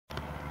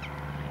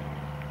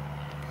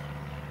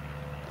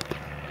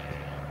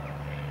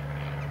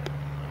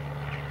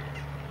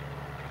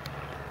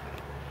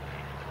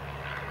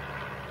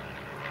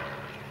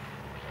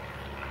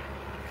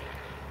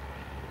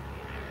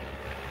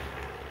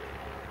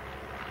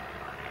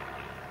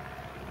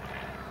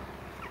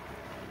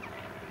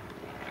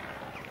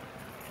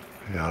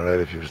Yeah, alright,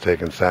 if he was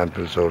taking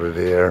samples out of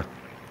the air.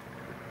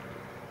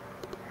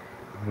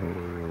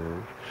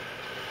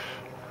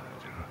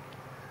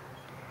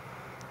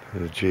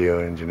 The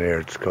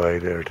geo-engineered sky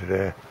there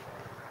today.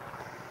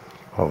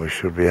 What we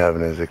should be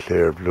having is a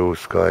clear blue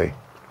sky.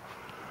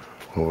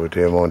 With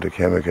the amount of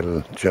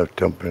chemical junk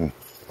dumping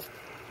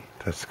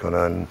that's gone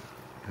on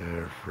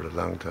there for a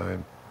long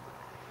time.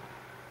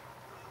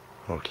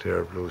 Our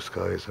clear blue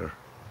skies are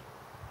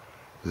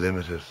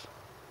limited.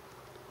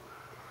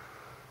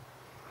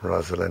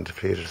 Rosalind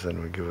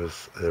Peterson will give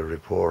us a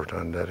report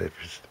on that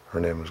if her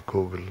name was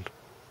googled.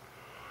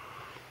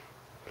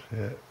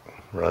 Yeah,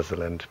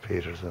 Rosalind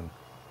Peterson.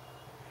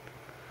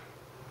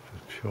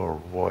 The pure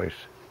white,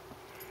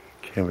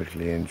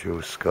 chemically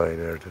induced sky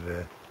there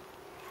today.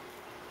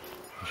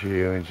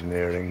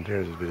 Geoengineering,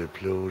 there's a bit of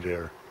blue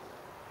there.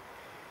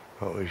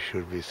 What we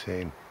should be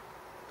seeing.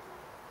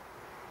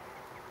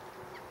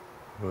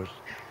 But,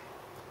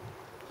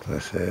 as I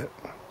say,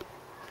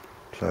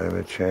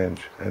 climate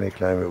change, any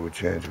climate would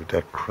change with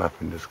that crap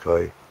in the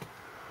sky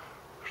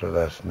for the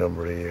last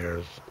number of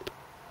years.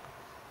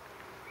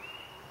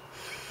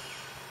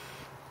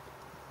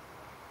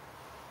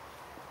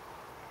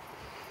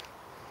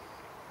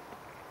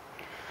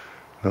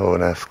 No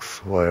one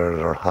asks why are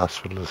our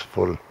hospitals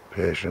full,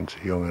 patients,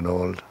 young and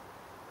old.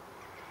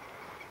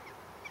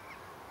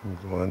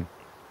 One,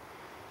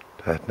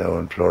 that now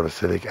in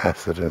fluorosilicic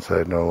acid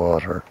inside our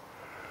water,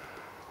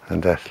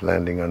 and that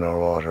landing on our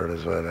water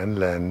as well, and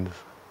lands.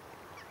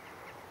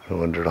 No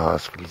wonder the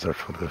hospitals are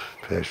full of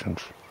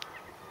patients,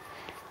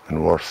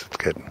 and worse it's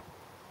getting.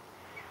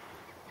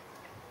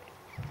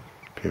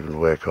 People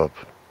wake up,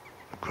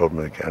 the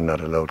government are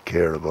not allowed to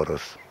care about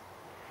us,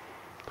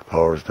 the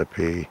powers that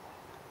be,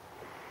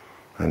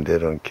 and they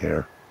don't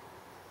care.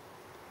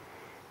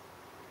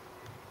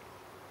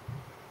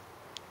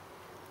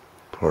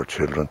 Poor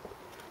children.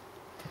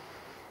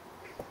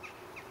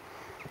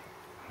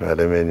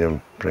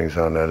 Aluminium brings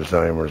on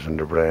Alzheimer's in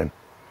the brain.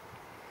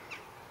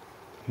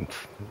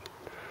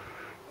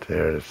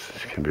 There it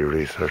can be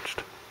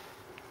researched.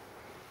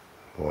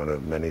 One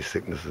of many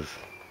sicknesses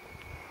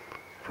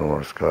from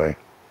our sky.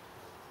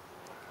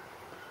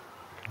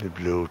 The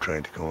blue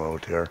trying to come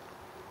out here.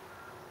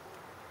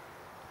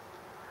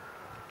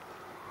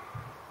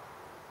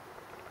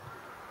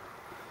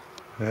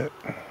 Yeah.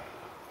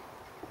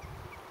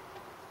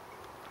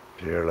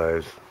 Your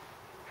lives,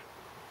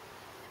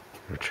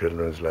 your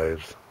children's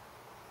lives,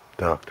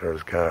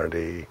 doctors,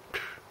 Gardaí,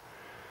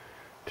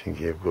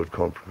 think you have good,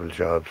 comfortable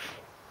jobs.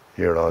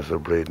 You're also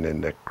breathing in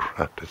that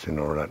crap that's in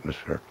our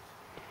atmosphere.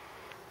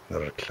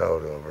 Another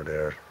cloud over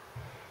there,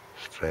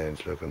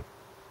 strange looking.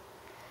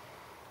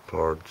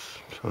 Birds,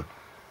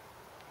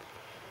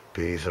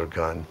 bees are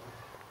gone.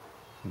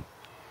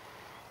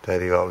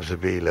 Daddy always a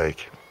bee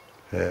like,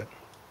 yeah.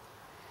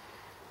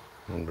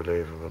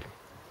 Unbelievable.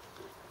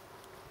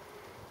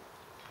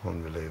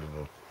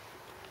 Unbelievable.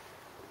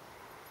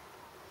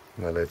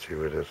 I'll let you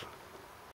with it.